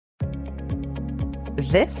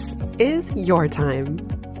This is your time.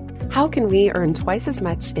 How can we earn twice as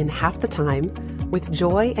much in half the time with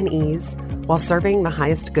joy and ease while serving the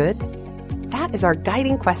highest good? That is our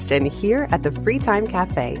guiding question here at the Free Time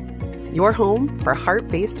Cafe, your home for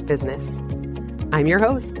heart-based business. I'm your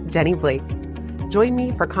host, Jenny Blake. Join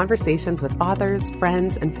me for conversations with authors,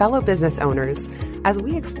 friends, and fellow business owners as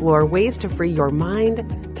we explore ways to free your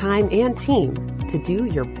mind, time, and team to do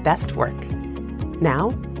your best work.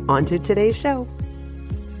 Now, on to today's show.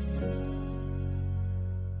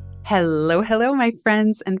 Hello, my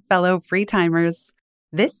friends and fellow free timers.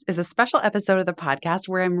 This is a special episode of the podcast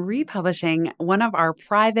where I'm republishing one of our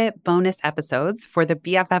private bonus episodes for the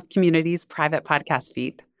BFF community's private podcast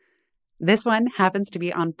feed. This one happens to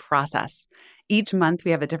be on process. Each month,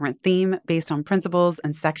 we have a different theme based on principles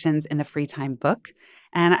and sections in the Free Time book.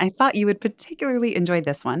 And I thought you would particularly enjoy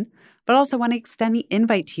this one, but also want to extend the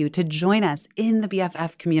invite to you to join us in the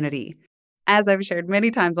BFF community. As I've shared many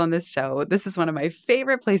times on this show, this is one of my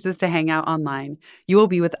favorite places to hang out online. You will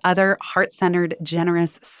be with other heart-centered,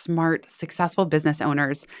 generous, smart, successful business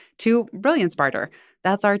owners to Brilliance Barter.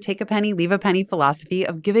 That's our take a penny, leave a penny philosophy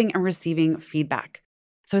of giving and receiving feedback.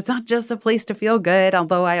 So it's not just a place to feel good,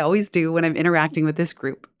 although I always do when I'm interacting with this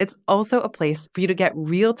group. It's also a place for you to get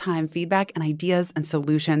real-time feedback and ideas and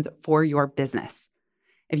solutions for your business.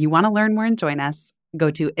 If you want to learn more and join us, go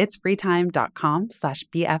to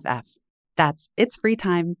itsfreetime.com/BFF. That's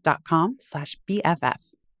itsfreetime.com/BFF.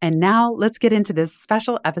 And now let's get into this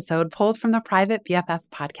special episode pulled from the private BFF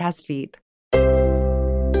podcast feed.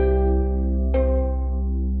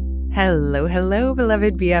 Hello,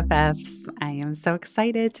 beloved BFFs. I am so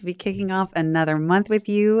excited to be kicking off another month with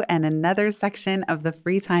you and another section of the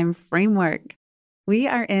Free Time framework. We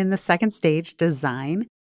are in the second stage, design,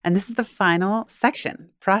 and this is the final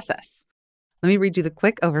section, process. Let me read you the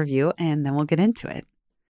quick overview and then we'll get into it.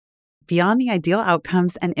 Beyond the ideal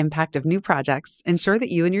outcomes and impact of new projects, ensure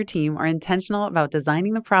that you and your team are intentional about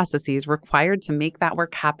designing the processes required to make that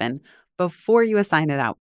work happen before you assign it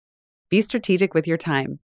out. Be strategic with your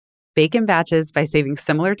time. Bake in batches by saving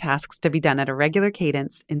similar tasks to be done at a regular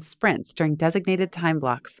cadence in sprints during designated time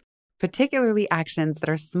blocks, particularly actions that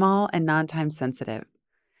are small and non-time sensitive.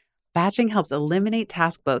 Batching helps eliminate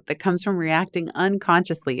task load that comes from reacting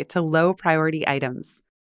unconsciously to low priority items.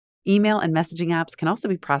 Email and messaging apps can also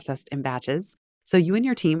be processed in batches, so you and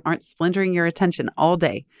your team aren't splintering your attention all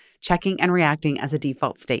day, checking and reacting as a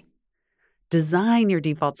default state. Design your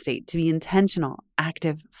default state to be intentional,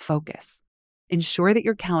 active focus. Ensure that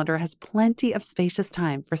your calendar has plenty of spacious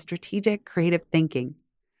time for strategic, creative thinking.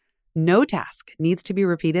 No task needs to be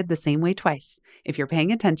repeated the same way twice if you're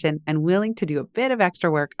paying attention and willing to do a bit of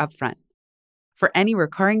extra work up front. For any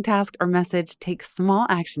recurring task or message, take small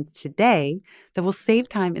actions today that will save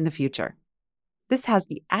time in the future. This has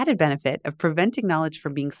the added benefit of preventing knowledge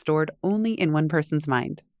from being stored only in one person's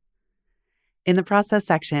mind. In the process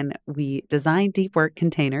section, we design deep work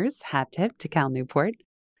containers, hat tip to Cal Newport,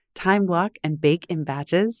 time block and bake in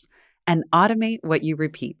batches, and automate what you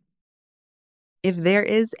repeat. If there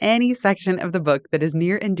is any section of the book that is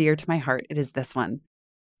near and dear to my heart, it is this one.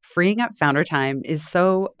 Freeing up founder time is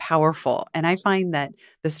so powerful, and I find that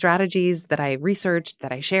the strategies that I researched,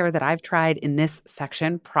 that I share, that I've tried in this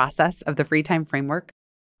section, process of the Free Time framework,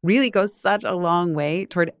 really goes such a long way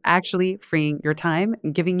toward actually freeing your time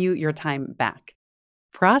and giving you your time back.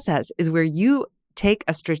 Process is where you take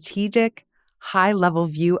a strategic, high-level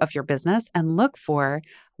view of your business and look for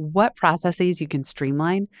what processes you can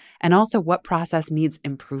streamline and also what process needs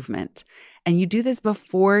improvement. And you do this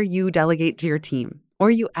before you delegate to your team, or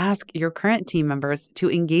you ask your current team members to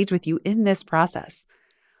engage with you in this process.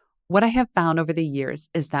 What I have found over the years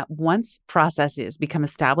is that once processes become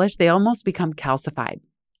established, they almost become calcified.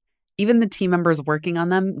 Even the team members working on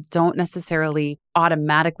them don't necessarily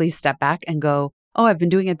automatically step back and go, oh, I've been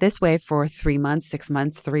doing it this way for 3 months, 6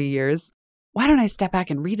 months, 3 years. Why don't I step back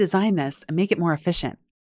and redesign this and make it more efficient?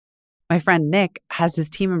 My friend Nick has his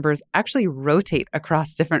team members actually rotate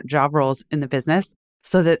across different job roles in the business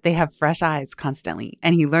so that they have fresh eyes constantly.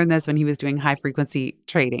 And he learned this when he was doing high frequency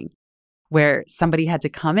trading, where somebody had to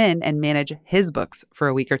come in and manage his books for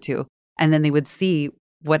a week or two, and then they would see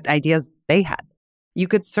what ideas they had. You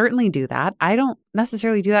could certainly do that. I don't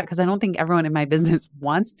necessarily do that because I don't think everyone in my business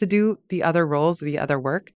wants to do the other roles, the other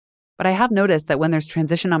work. But I have noticed that when there's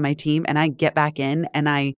transition on my team and I get back in and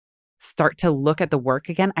I start to look at the work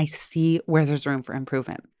again, I see where there's room for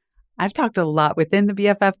improvement. I've talked a lot within the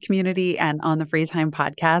BFF community and on the Free Time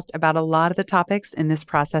podcast about a lot of the topics in this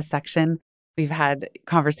process section. We've had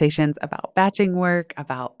conversations about batching work,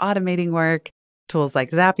 about automating work, tools like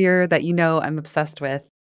Zapier that you know I'm obsessed with.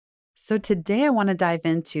 So, today I want to dive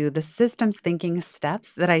into the systems thinking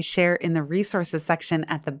steps that I share in the resources section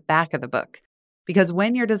at the back of the book. Because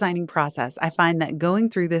when you're designing process, I find that going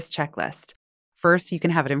through this checklist, first, you can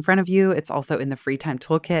have it in front of you. It's also in the Free Time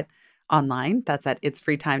Toolkit online. That's at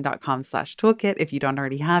itsfreetime.com/toolkit if you don't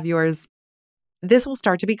already have yours. This will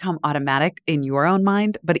start to become automatic in your own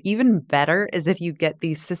mind, but even better is if you get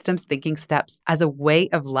these systems thinking steps as a way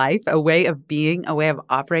of life, a way of being, a way of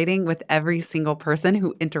operating with every single person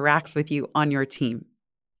who interacts with you on your team.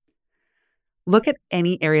 Look at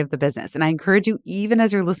any area of the business, and I encourage you, even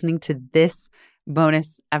as you're listening to this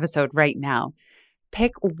bonus episode right now,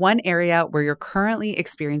 pick one area where you're currently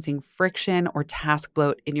experiencing friction or task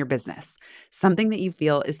bloat in your business, something that you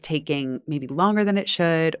feel is taking maybe longer than it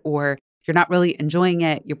should, or you're not really enjoying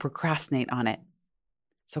it, you procrastinate on it.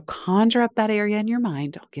 So conjure up that area in your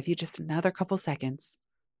mind. I'll give you just another couple seconds.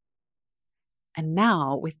 And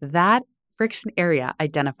now, with that friction area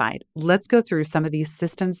identified, let's go through some of these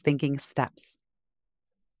systems thinking steps.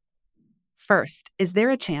 First, is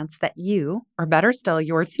there a chance that you, or better still,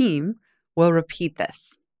 your team, will repeat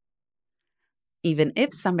this? Even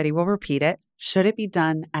if somebody will repeat it, should it be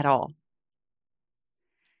done at all?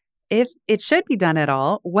 If it should be done at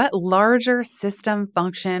all, what larger system,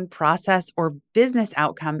 function, process, or business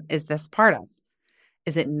outcome is this part of?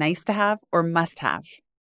 Is it nice to have or must have?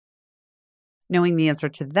 Knowing the answer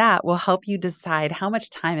to that will help you decide how much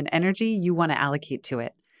time and energy you want to allocate to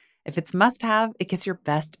it. If it's must have, it gets your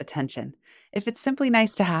best attention. If it's simply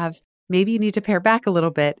nice to have, maybe you need to pare back a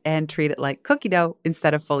little bit and treat it like cookie dough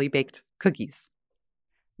instead of fully baked cookies.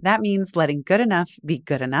 That means letting good enough be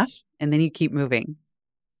good enough, and then you keep moving.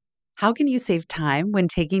 How can you save time when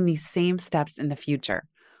taking these same steps in the future?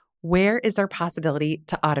 Where is there possibility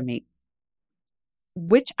to automate?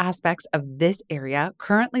 Which aspects of this area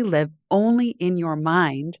currently live only in your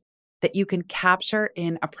mind that you can capture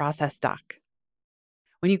in a process doc?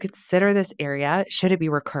 When you consider this area, should it be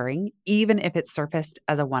recurring, even if it's surfaced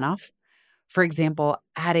as a one-off? For example,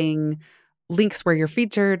 adding links where you're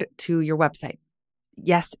featured to your website.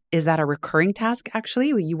 Yes, is that a recurring task actually?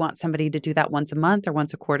 You want somebody to do that once a month or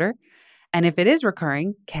once a quarter? And if it is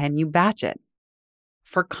recurring, can you batch it?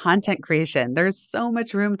 For content creation, there's so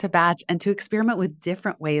much room to batch and to experiment with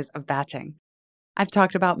different ways of batching. I've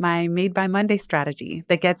talked about my Made by Monday strategy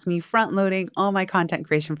that gets me front-loading all my content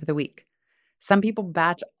creation for the week. Some people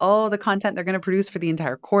batch all the content they're going to produce for the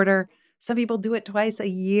entire quarter. Some people do it twice a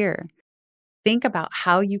year. Think about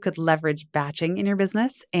how you could leverage batching in your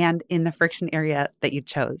business and in the friction area that you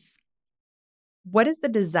chose. What is the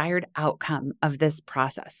desired outcome of this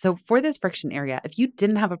process? So for this friction area, if you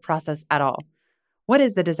didn't have a process at all, what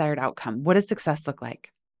is the desired outcome? What does success look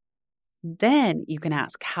like? Then you can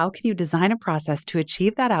ask, how can you design a process to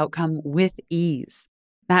achieve that outcome with ease?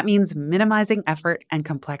 That means minimizing effort and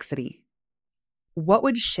complexity. What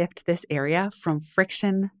would shift this area from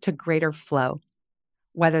friction to greater flow?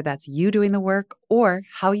 Whether that's you doing the work or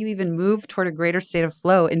how you even move toward a greater state of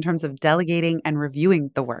flow in terms of delegating and reviewing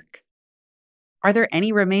the work. Are there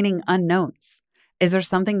any remaining unknowns? Is there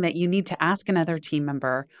something that you need to ask another team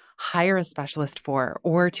member, hire a specialist for,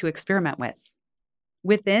 or to experiment with?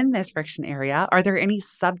 Within this friction area, are there any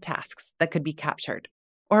subtasks that could be captured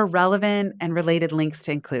or relevant and related links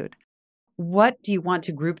to include? What do you want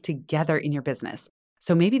to group together in your business?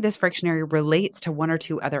 So maybe this friction area relates to one or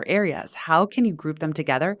two other areas. How can you group them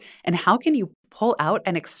together? And how can you pull out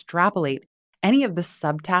and extrapolate any of the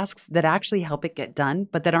subtasks that actually help it get done,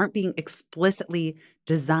 but that aren't being explicitly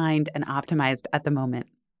designed and optimized at the moment?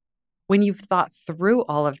 When you've thought through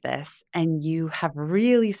all of this and you have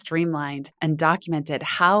really streamlined and documented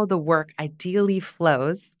how the work ideally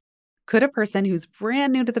flows, could a person who's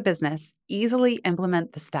brand new to the business easily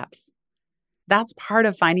implement the steps? That's part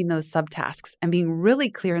of finding those subtasks and being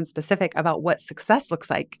really clear and specific about what success looks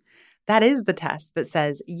like. That is the test that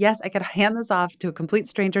says, yes, I could hand this off to a complete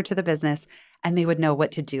stranger to the business and they would know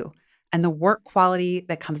what to do. And the work quality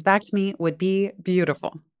that comes back to me would be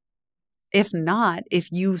beautiful. If not,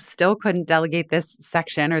 if you still couldn't delegate this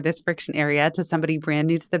section or this friction area to somebody brand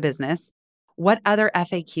new to the business, what other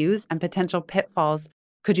FAQs and potential pitfalls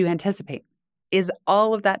could you anticipate? Is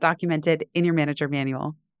all of that documented in your manager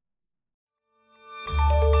manual?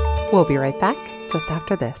 We'll be right back just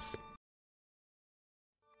after this.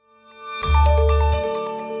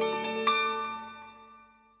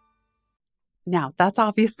 Now, that's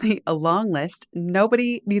obviously a long list.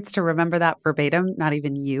 Nobody needs to remember that verbatim, not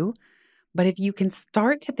even you. But if you can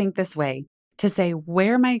start to think this way, to say,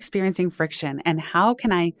 where am I experiencing friction and how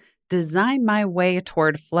can I design my way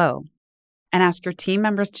toward flow? And ask your team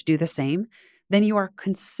members to do the same, then you are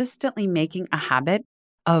consistently making a habit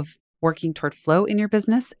of working toward flow in your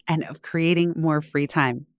business, and of creating more free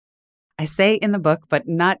time. I say in the book, but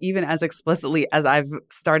not even as explicitly as I've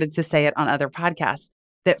started to say it on other podcasts,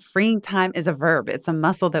 that freeing time is a verb. It's a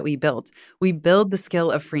muscle that we build. We build the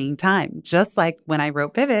skill of freeing time. Just like when I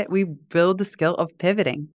wrote Pivot, we build the skill of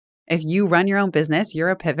pivoting. If you run your own business,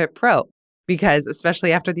 you're a pivot pro, because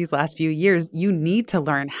especially after these last few years, you need to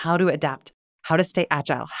learn how to adapt, how to stay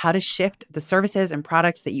agile, how to shift the services and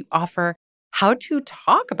products that you offer, how to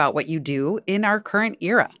talk about what you do in our current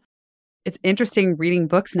era. It's interesting reading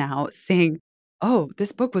books now saying, oh,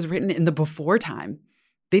 this book was written in the before time.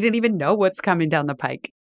 They didn't even know what's coming down the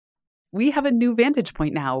pike. We have a new vantage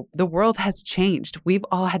point now. The world has changed. We've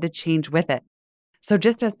all had to change with it. So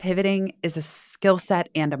just as pivoting is a skill set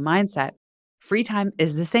and a mindset, free time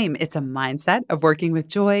is the same. It's a mindset of working with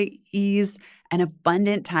joy, ease, and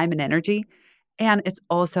abundant time and energy. And it's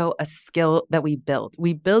also a skill that we build.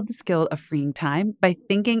 We build the skill of freeing time by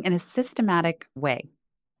thinking in a systematic way.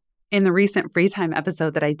 In the recent free time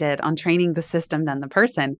episode that I did on training the system, then the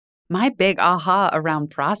person, my big aha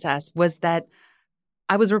around process was that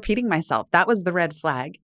I was repeating myself. That was the red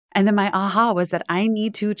flag. And then my aha was that I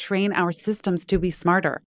need to train our systems to be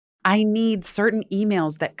smarter. I need certain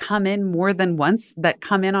emails that come in more than once, that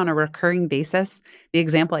come in on a recurring basis. The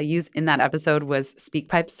example I used in that episode was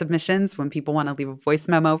SpeakPipe submissions when people want to leave a voice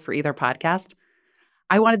memo for either podcast.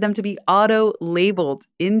 I wanted them to be auto-labeled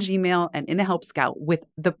in Gmail and in a Help Scout with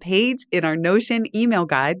the page in our Notion email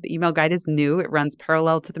guide. The email guide is new. It runs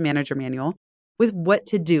parallel to the manager manual with what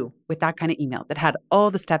to do with that kind of email that had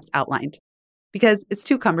all the steps outlined. Because it's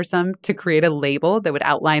too cumbersome to create a label that would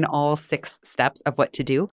outline all 6 steps of what to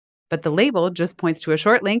do. But the label just points to a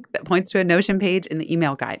short link that points to a Notion page in the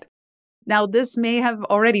email guide. Now, this may have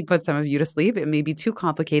already put some of you to sleep. It may be too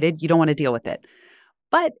complicated. You don't want to deal with it.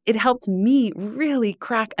 But it helped me really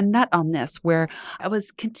crack a nut on this, where I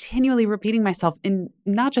was continually repeating myself in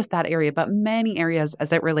not just that area, but many areas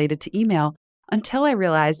as it related to email, until I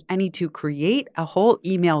realized I need to create a whole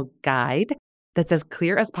email guide that's as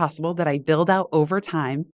clear as possible that I build out over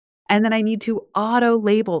time. And then I need to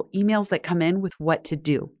auto-label emails that come in with what to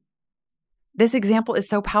do. This example is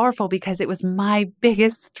so powerful because it was my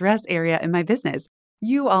biggest stress area in my business.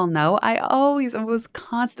 You all know I was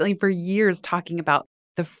constantly for years talking about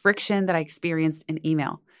the friction that I experienced in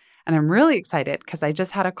email. And I'm really excited because I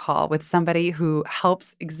just had a call with somebody who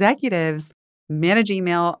helps executives manage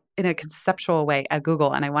email in a conceptual way at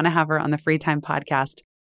Google. And I want to have her on the Free Time podcast,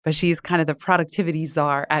 but she's kind of the productivity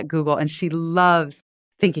czar at Google. And she loves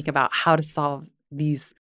thinking about how to solve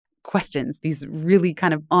these questions, these really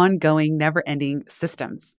kind of ongoing, never-ending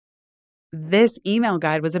systems. This email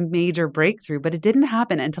guide was a major breakthrough, but it didn't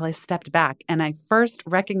happen until I stepped back and I first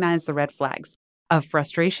recognized the red flags of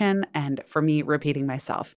frustration and for me repeating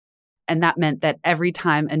myself. And that meant that every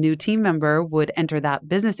time a new team member would enter that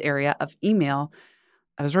business area of email,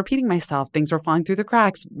 I was repeating myself. Things were falling through the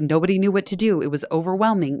cracks. Nobody knew what to do. It was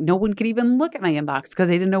overwhelming. No one could even look at my inbox because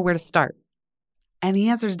they didn't know where to start. And the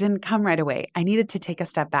answers didn't come right away. I needed to take a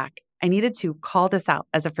step back. I needed to call this out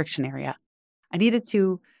as a friction area. I needed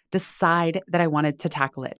to decide that I wanted to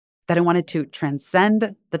tackle it, that I wanted to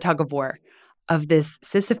transcend the tug of war of this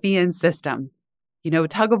Sisyphean system. You know,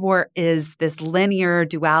 tug of war is this linear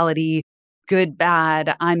duality, good,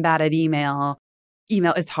 bad, I'm bad at email.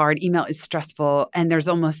 Email is hard, email is stressful, and there's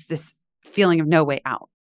almost this feeling of no way out.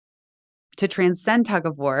 To transcend tug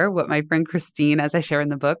of war, what my friend Christine, as I share in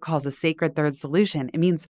the book, calls a sacred third solution. It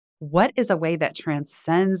means what is a way that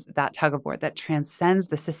transcends that tug of war, that transcends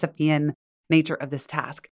the Sisyphean nature of this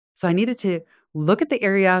task? So I needed to look at the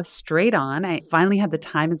area straight on. I finally had the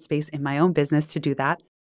time and space in my own business to do that.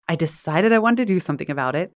 I decided I wanted to do something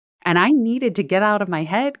about it, and I needed to get out of my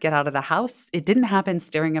head, get out of the house. It didn't happen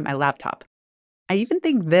staring at my laptop. I even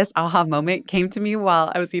think this aha moment came to me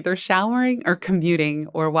while I was either showering or commuting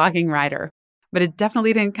or walking Ryder, but it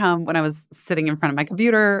definitely didn't come when I was sitting in front of my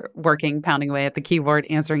computer, working, pounding away at the keyboard,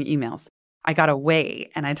 answering emails. I got away,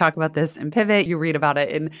 and I talk about this in Pivot. You read about it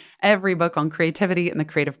in every book on creativity and the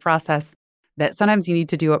creative process, that sometimes you need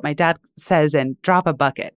to do what my dad says and drop a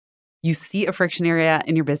bucket. You see a friction area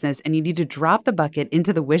in your business and you need to drop the bucket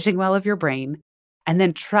into the wishing well of your brain and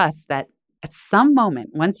then trust that at some moment,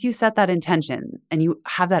 once you set that intention and you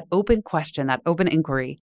have that open question, that open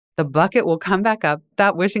inquiry, the bucket will come back up,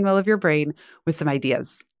 that wishing well of your brain, with some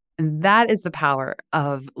ideas. And that is the power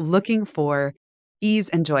of looking for ease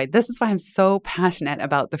and joy. This is why I'm so passionate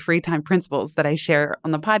about the free time principles that I share on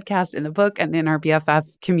the podcast, in the book, and in our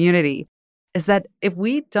BFF community, is that if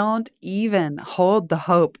we don't even hold the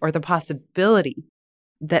hope or the possibility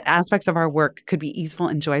that aspects of our work could be easeful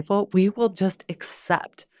and joyful, we will just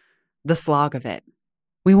accept the slog of it.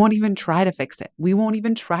 We won't even try to fix it. We won't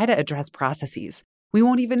even try to address processes. We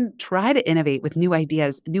won't even try to innovate with new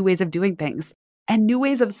ideas, new ways of doing things, and new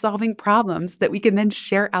ways of solving problems that we can then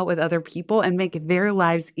share out with other people and make their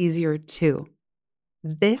lives easier too.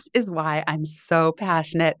 This is why I'm so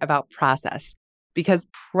passionate about process, because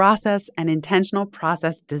process and intentional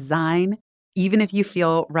process design, even if you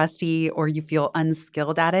feel rusty or you feel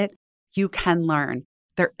unskilled at it, you can learn.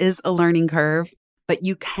 There is a learning curve, but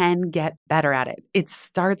you can get better at it. It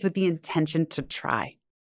starts with the intention to try.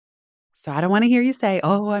 So I don't want to hear you say,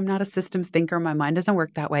 oh, I'm not a systems thinker. My mind doesn't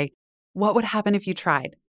work that way. What would happen if you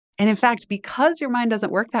tried? And in fact, because your mind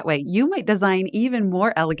doesn't work that way, you might design even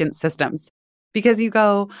more elegant systems because you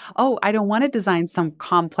go, oh, I don't want to design some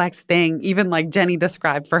complex thing, even like Jenny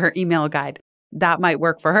described for her email guide. That might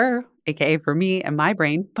work for her, aka for me and my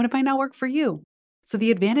brain, but it might not work for you. So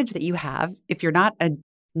the advantage that you have, if you're not a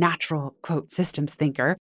natural, quote, systems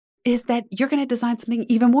thinker, is that you're going to design something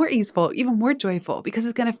even more easeful, even more joyful, because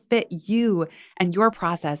it's going to fit you and your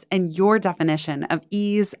process and your definition of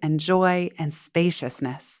ease and joy and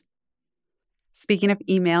spaciousness. Speaking of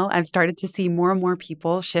email, I've started to see more and more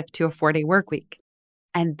people shift to a 4-day work week.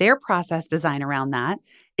 And their process design around that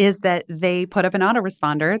is that they put up an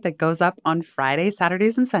autoresponder that goes up on Fridays,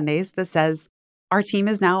 Saturdays, and Sundays that says, our team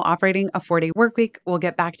is now operating a 4-day work week. We'll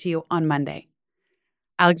get back to you on Monday.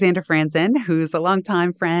 Alexandra Franzen, who's a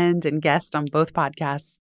longtime friend and guest on both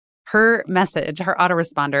podcasts, her message, her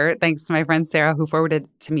autoresponder, thanks to my friend Sarah, who forwarded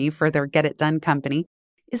it to me for their Get It Done company,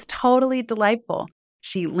 is totally delightful.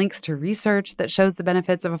 She links to research that shows the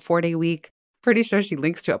benefits of a 4-day week. Pretty sure she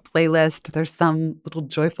links to a playlist. There's some little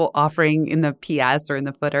joyful offering in the PS or in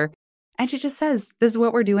the footer. And she just says, this is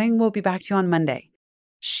what we're doing. We'll be back to you on Monday.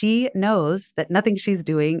 She knows that nothing she's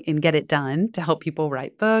doing in Get It Done to help people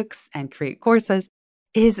write books and create courses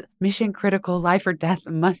is mission critical, life or death,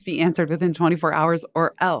 must be answered within 24 hours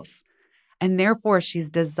or else. And therefore, she's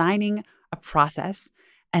designing a process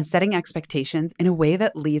and setting expectations in a way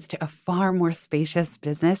that leads to a far more spacious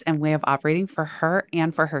business and way of operating for her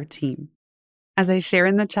and for her team. As I share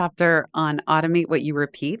in the chapter on Automate What You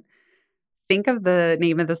Repeat, think of the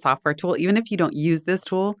name of the software tool, even if you don't use this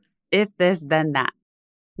tool, if this, then that.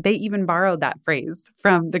 They even borrowed that phrase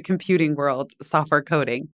from the computing world, software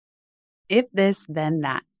coding. If this, then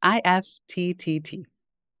that. IFTTT.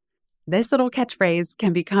 This little catchphrase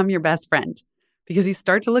can become your best friend because you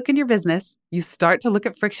start to look in your business, you start to look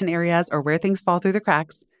at friction areas or where things fall through the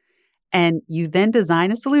cracks, and you then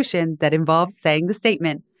design a solution that involves saying the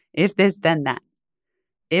statement, if this, then that.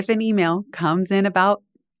 If an email comes in about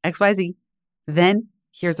XYZ, then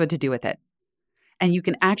here's what to do with it. And you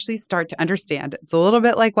can actually start to understand. It's a little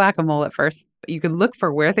bit like whack-a-mole at first, but you can look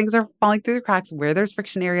for where things are falling through the cracks, where there's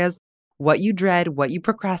friction areas, what you dread, what you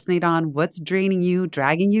procrastinate on, what's draining you,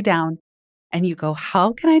 dragging you down. And you go,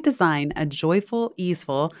 how can I design a joyful,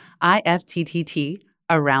 easeful IFTTT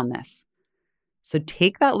around this? So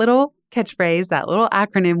take that little catchphrase, that little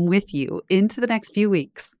acronym with you into the next few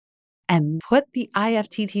weeks and put the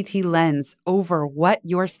IFTTT lens over what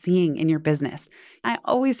you're seeing in your business. I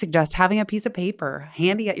always suggest having a piece of paper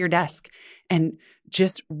handy at your desk and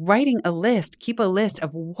just writing a list, keep a list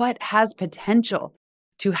of what has potential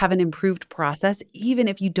to have an improved process, even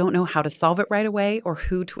if you don't know how to solve it right away or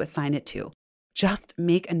who to assign it to. Just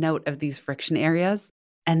make a note of these friction areas,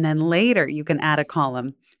 and then later you can add a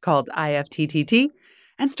column called IFTTT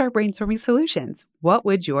and start brainstorming solutions. What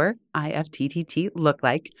would your IFTTT look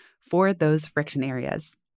like for those friction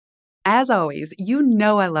areas? As always, you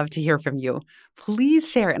know I love to hear from you. Please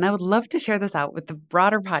share, and I would love to share this out with the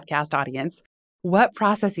broader podcast audience. What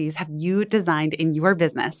processes have you designed in your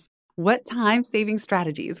business? What time-saving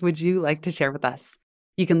strategies would you like to share with us?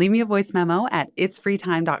 You can leave me a voice memo at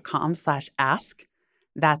itsfreetime.com/ask.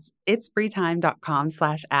 That's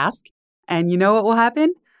itsfreetime.com/ask. And you know what will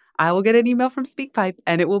happen? I will get an email from SpeakPipe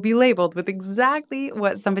and it will be labeled with exactly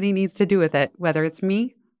what somebody needs to do with it, whether it's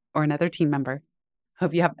me or another team member.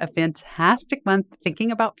 Hope you have a fantastic month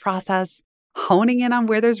thinking about process, honing in on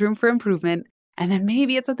where there's room for improvement, and then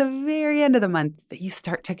maybe it's at the very end of the month that you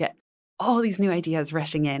start to get all these new ideas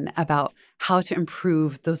rushing in about how to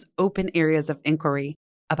improve those open areas of inquiry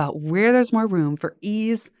about where there's more room for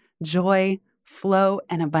ease, joy, flow,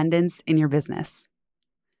 and abundance in your business.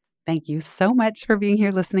 Thank you so much for being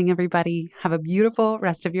here listening, everybody. Have a beautiful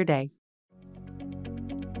rest of your day.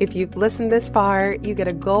 If you've listened this far, you get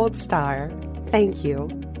a gold star. Thank you.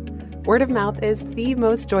 Word of mouth is the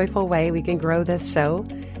most joyful way we can grow this show,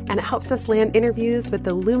 and it helps us land interviews with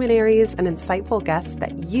the luminaries and insightful guests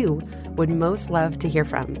that you would most love to hear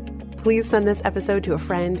from. Please send this episode to a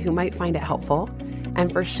friend who might find it helpful.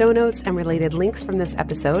 And for show notes and related links from this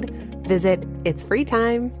episode, visit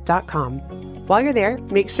itsfreetime.com. While you're there,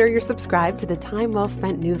 make sure you're subscribed to the Time Well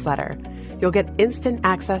Spent newsletter. You'll get instant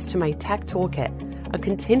access to my tech toolkit, a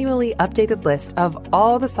continually updated list of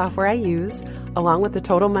all the software I use, along with the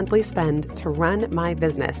total monthly spend to run my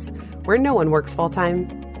business, where no one works full-time,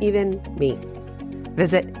 even me.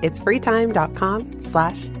 Visit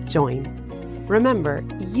itsfreetime.com/join. Remember,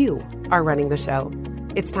 you are running the show.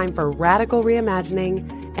 It's time for radical reimagining,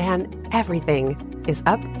 and everything is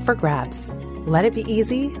up for grabs. Let it be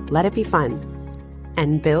easy, let it be fun,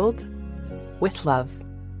 and build with love.